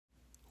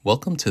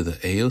Welcome to the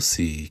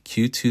AOC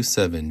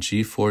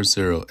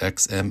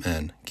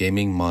Q27G40XMN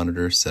Gaming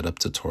Monitor Setup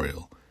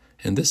Tutorial.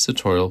 In this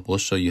tutorial, we'll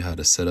show you how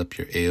to set up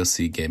your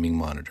AOC gaming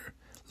monitor.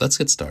 Let's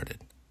get started.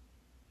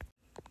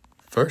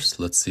 First,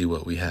 let's see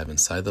what we have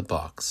inside the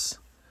box.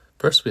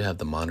 First, we have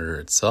the monitor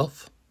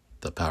itself,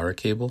 the power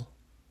cable,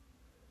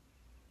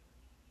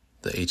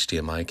 the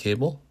HDMI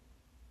cable,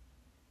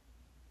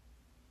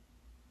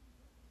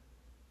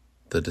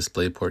 the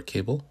DisplayPort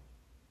cable,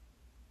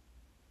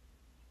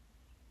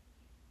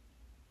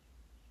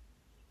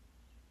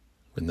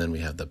 and then we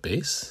have the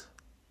base,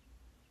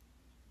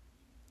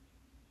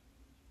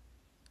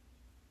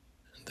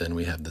 and then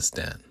we have the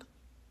stand.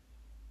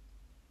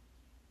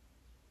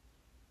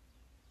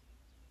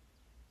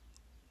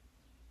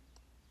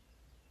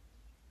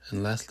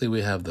 And lastly,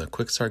 we have the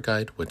quick start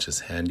guide, which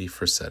is handy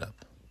for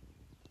setup.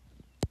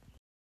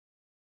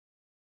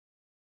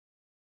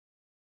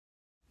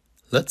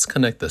 Let's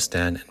connect the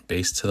stand and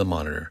base to the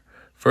monitor.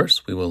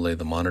 First, we will lay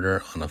the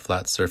monitor on a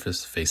flat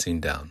surface facing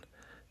down.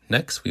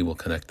 Next, we will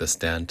connect the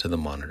stand to the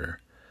monitor.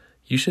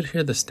 You should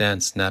hear the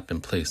stand snap in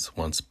place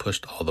once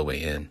pushed all the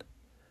way in.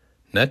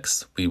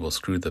 Next, we will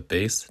screw the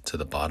base to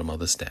the bottom of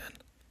the stand.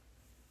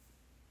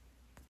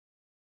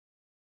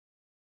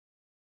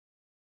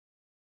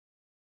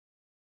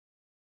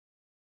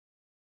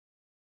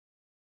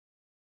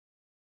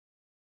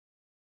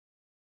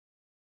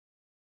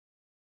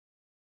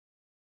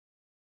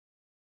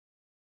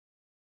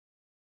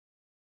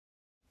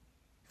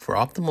 For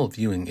optimal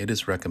viewing, it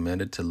is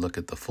recommended to look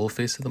at the full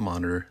face of the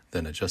monitor,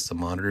 then adjust the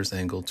monitor's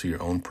angle to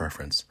your own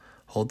preference.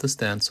 Hold the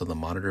stand so the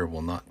monitor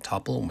will not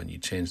topple when you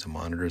change the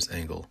monitor's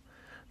angle.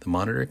 The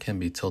monitor can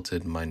be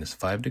tilted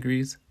 -5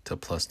 degrees to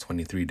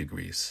 +23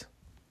 degrees.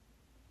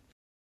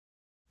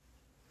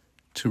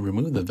 To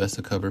remove the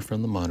VESA cover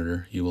from the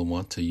monitor, you will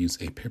want to use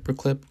a paper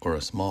clip or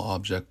a small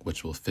object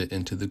which will fit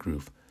into the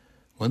groove.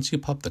 Once you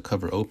pop the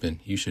cover open,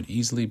 you should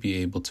easily be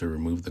able to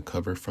remove the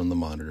cover from the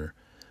monitor.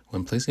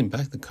 When placing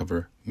back the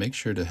cover, make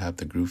sure to have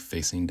the groove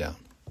facing down.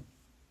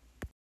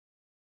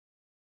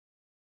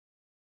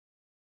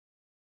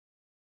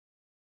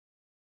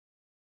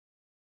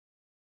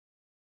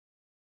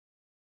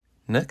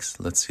 Next,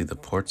 let's see the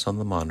ports on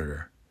the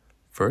monitor.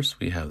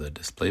 First, we have the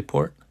display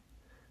port.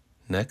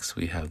 Next,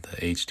 we have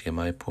the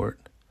HDMI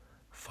port,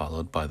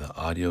 followed by the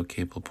audio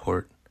cable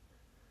port.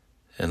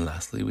 And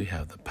lastly, we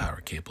have the power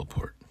cable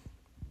port.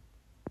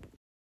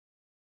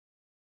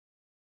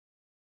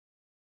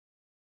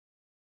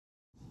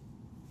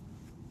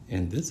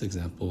 In this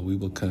example, we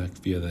will connect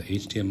via the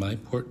HDMI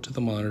port to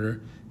the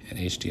monitor and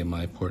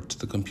HDMI port to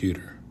the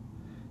computer.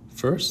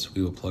 First,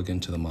 we will plug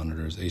into the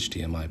monitor's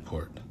HDMI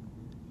port.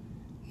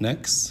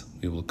 Next,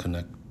 we will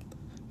connect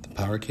the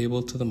power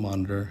cable to the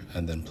monitor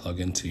and then plug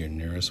into your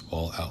nearest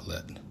wall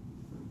outlet.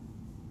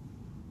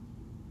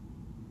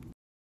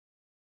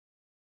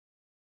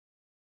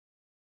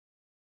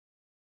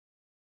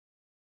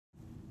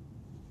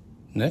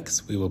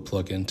 Next, we will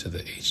plug into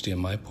the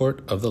HDMI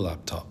port of the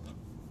laptop.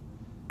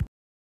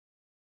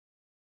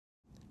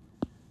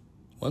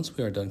 Once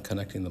we are done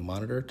connecting the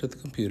monitor to the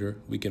computer,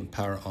 we can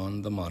power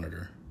on the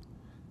monitor.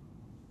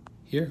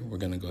 Here, we're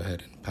going to go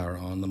ahead and power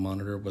on the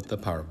monitor with the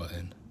power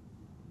button.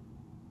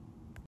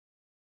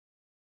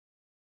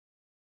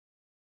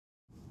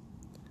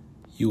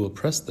 You will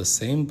press the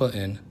same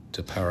button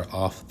to power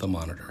off the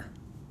monitor.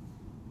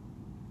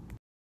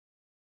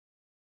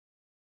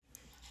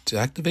 To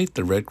activate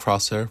the red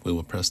crosshair, we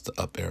will press the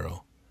up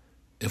arrow.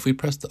 If we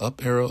press the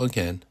up arrow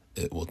again,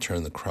 it will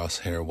turn the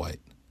crosshair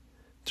white.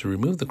 To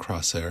remove the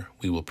crosshair,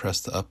 we will press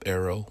the up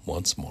arrow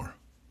once more.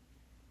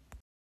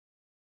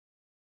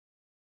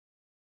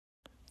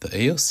 The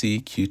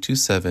AOC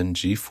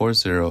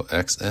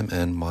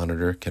Q27G40XMN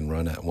monitor can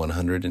run at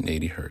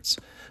 180 Hz,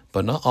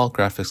 but not all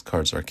graphics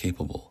cards are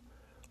capable.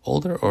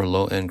 Older or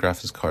low-end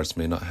graphics cards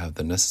may not have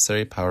the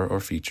necessary power or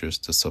features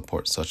to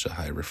support such a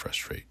high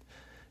refresh rate.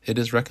 It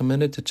is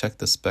recommended to check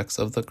the specs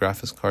of the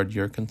graphics card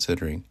you're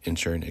considering,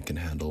 ensuring it can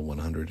handle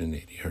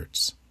 180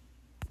 Hz.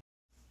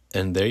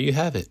 And there you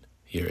have it.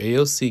 Your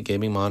AOC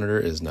gaming monitor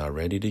is now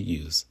ready to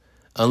use.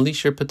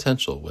 Unleash your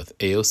potential with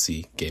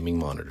AOC gaming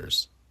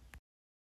monitors.